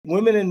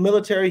Women in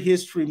Military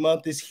History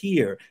Month is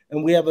here,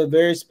 and we have a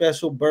very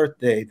special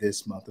birthday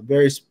this month, a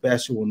very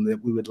special one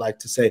that we would like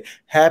to say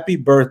happy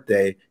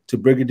birthday to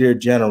Brigadier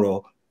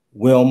General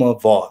Wilma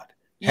Vaught.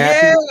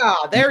 Yeah,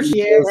 there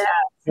she is.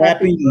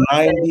 Happy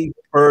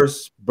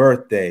 91st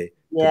birthday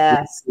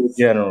to Brigadier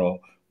General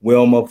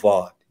Wilma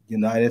Vaught,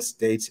 United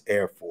States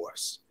Air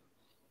Force.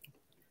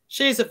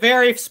 She's a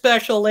very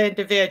special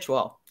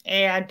individual.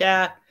 And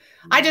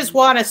I just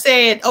want to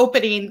say at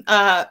opening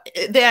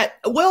that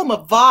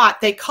Wilma Vaught,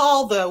 they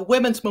call the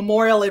Women's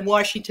Memorial in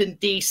Washington,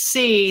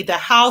 D.C., the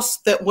house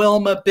that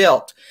Wilma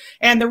built.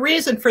 And the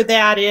reason for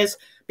that is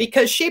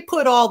because she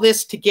put all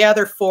this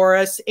together for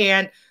us.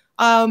 And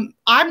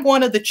I'm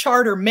one of the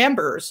charter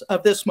members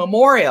of this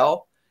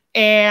memorial.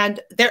 And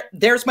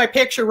there's my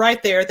picture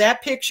right there.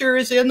 That picture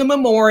is in the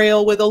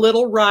memorial with a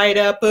little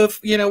write-up of,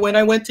 when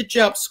I went to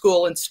jump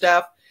school and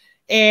stuff.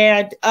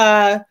 And,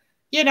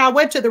 I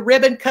went to the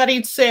ribbon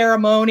cutting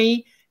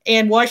ceremony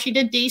in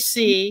Washington,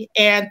 D.C.,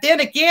 and then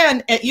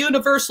again at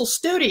Universal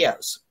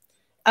Studios,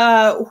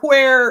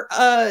 where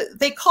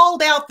they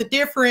called out the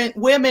different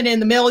women in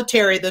the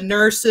military, the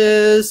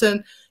nurses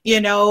and,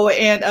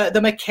 the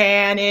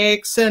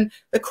mechanics and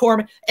the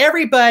corpsmen,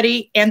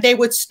 everybody, and they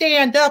would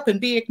stand up and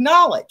be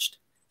acknowledged.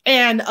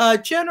 And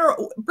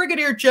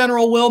Brigadier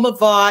General Wilma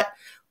Vaught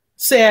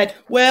said,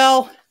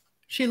 well,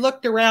 she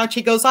looked around,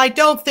 she goes, I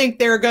don't think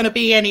there are going to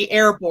be any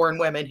airborne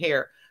women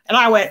here. And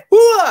I went,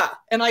 whoa,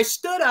 and I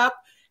stood up,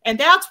 and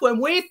that's when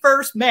we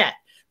first met,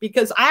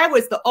 because I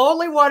was the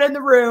only one in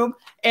the room,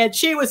 and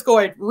she was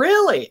going,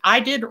 really? I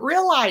didn't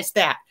realize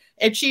that.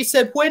 And she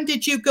said, when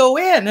did you go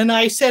in? And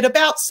I said,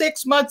 about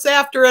 6 months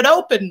after it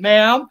opened,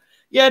 ma'am,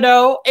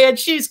 and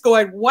she's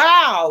going,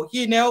 wow,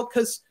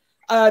 because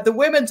the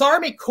Women's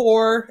Army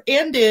Corps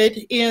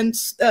ended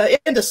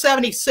into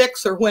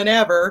 76 or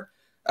whenever.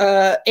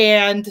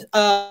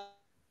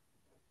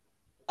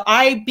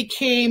 I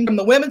became from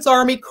the Women's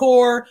Army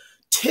Corps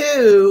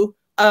to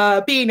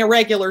being a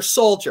regular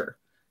soldier,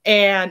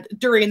 and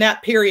during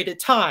that period of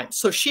time.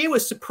 So she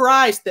was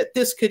surprised that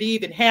this could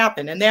even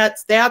happen. And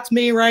that's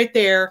me right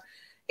there.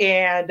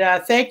 And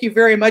thank you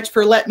very much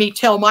for letting me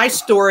tell my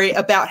story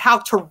about how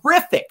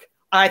terrific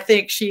I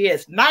think she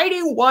is.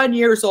 91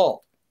 years old.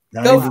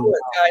 Go for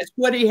it, guys.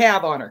 What do you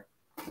have on her?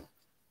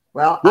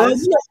 Well, I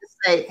just like to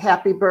say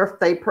happy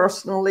birthday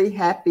personally.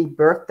 Happy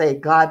birthday.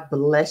 God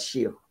bless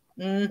you.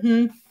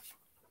 Mm-hmm.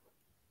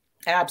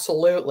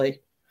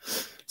 Absolutely.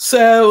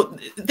 So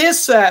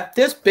this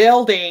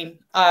building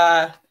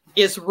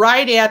is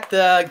right at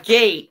the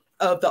gate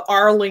of the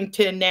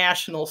Arlington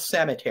National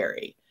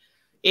Cemetery.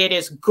 It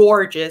is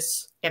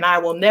gorgeous, and I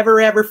will never,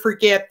 ever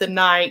forget the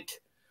night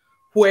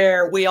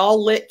where we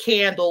all lit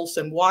candles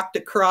and walked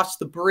across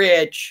the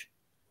bridge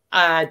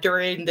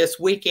during this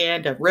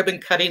weekend of ribbon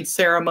cutting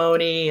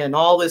ceremony and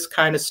all this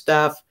kind of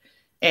stuff.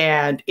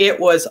 And it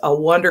was a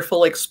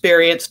wonderful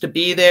experience to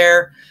be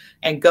there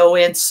and go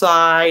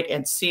inside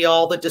and see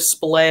all the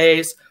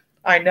displays.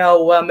 I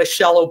know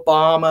Michelle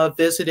Obama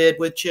visited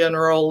with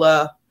General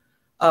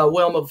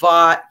Wilma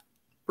Vaught,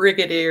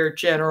 Brigadier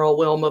General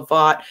Wilma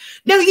Vaught.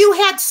 Now, you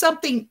had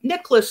something,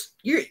 Nicholas,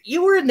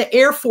 you were in the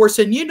Air Force,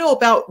 and you know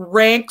about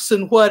ranks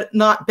and what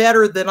not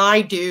better than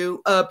I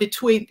do so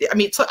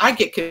I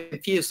get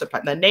confused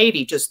about the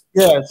Navy just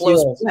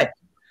blows away.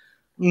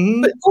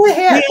 Mm-hmm. But go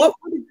ahead. Yeah.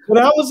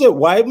 When I was at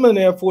Whiteman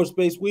Air Force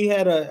Base, we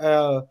had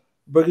a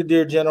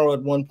Brigadier General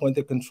at one point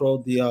that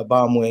controlled the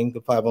bomb wing,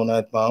 the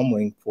 509th Bomb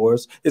Wing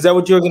Force. Is that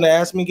what you were going to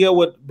ask me, Gail?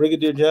 What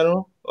Brigadier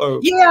General? Or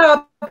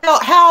yeah,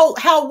 about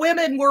how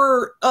women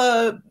were.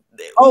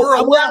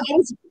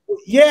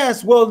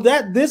 Yes. Well,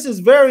 this is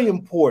very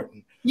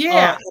important.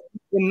 Yeah.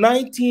 In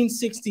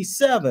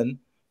 1967,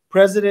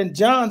 President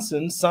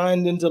Johnson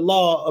signed into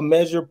law a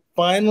measure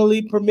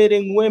finally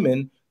permitting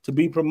women to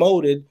be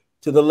promoted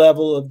to the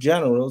level of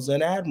generals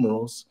and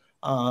admirals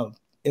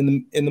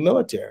in the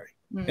military.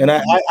 Mm-hmm. And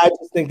I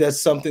just think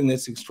that's something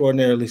that's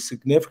extraordinarily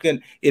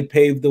significant. It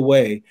paved the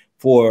way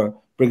for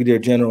Brigadier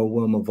General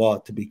Wilma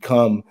Vaught to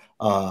become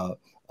a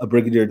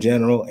Brigadier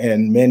General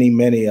and many,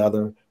 many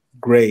other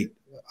great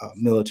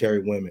military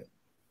women.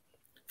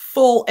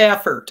 Full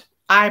effort.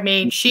 I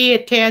mean, she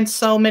attends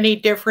so many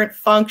different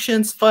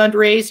functions,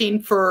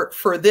 fundraising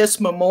for this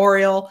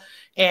memorial.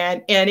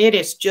 And it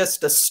is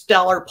just a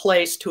stellar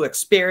place to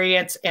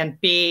experience and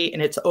be,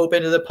 and it's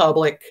open to the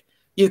public.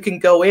 You can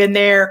go in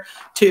there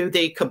to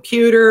the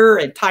computer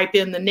and type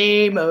in the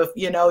name of,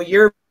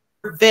 your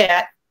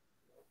vet.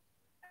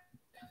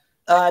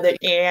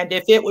 And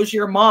if it was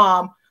your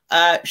mom,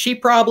 she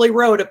probably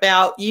wrote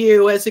about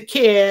you as a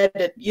kid,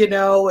 and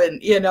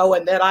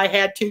that I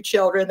had 2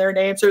 children, their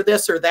names are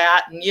this or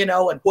that, and,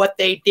 and what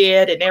they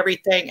did and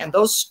everything. And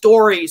those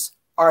stories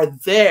are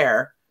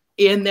there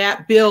in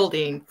that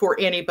building for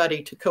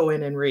anybody to go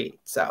in and read.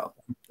 So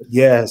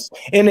yes,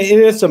 and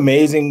it's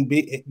amazing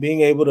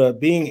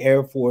being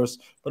Air Force,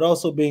 but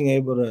also being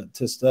able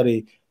to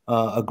study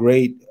a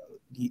great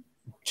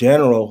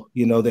general,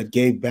 that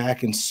gave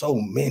back in so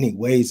many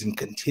ways and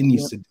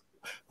continues to do.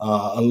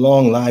 a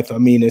long life. I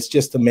mean, it's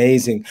just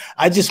amazing.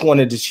 I just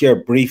wanted to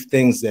share brief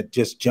things that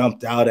just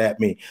jumped out at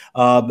me.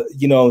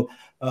 You know,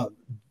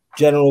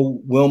 General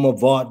Wilma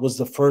Vaught was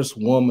the first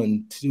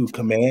woman to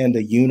command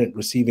a unit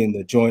receiving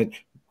the Joint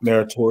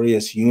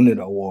Meritorious Unit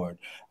Award.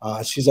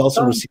 She's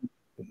also received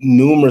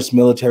numerous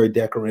military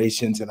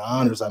decorations and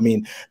honors. I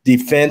mean,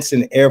 Defense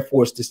and Air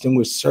Force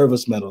Distinguished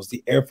Service Medals,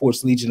 the Air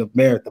Force Legion of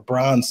Merit, the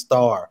Bronze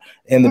Star,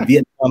 and the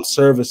Vietnam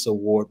Service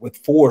Award with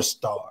 4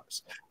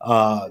 stars.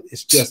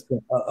 It's just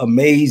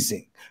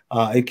amazing.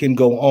 It can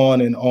go on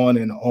and on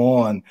and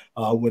on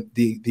with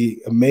the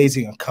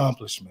amazing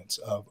accomplishments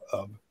of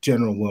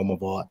General Wilma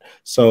Vaught.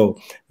 So,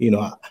 you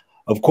know,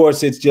 of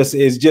course, it's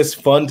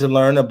just fun to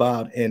learn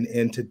about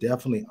and to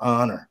definitely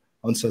honor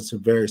on such a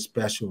very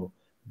special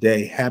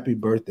day. Happy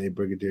birthday,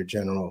 Brigadier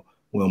General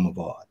Wilma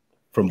Vaught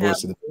from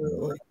Voice of the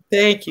People.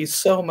 Thank you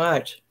so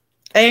much.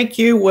 Thank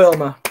you,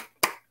 Wilma.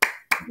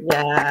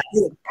 Yeah.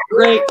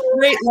 Great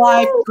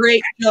life,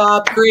 great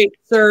job, great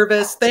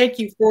service. Thank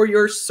you for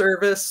your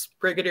service,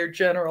 Brigadier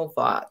General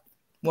Vaught.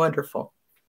 Wonderful.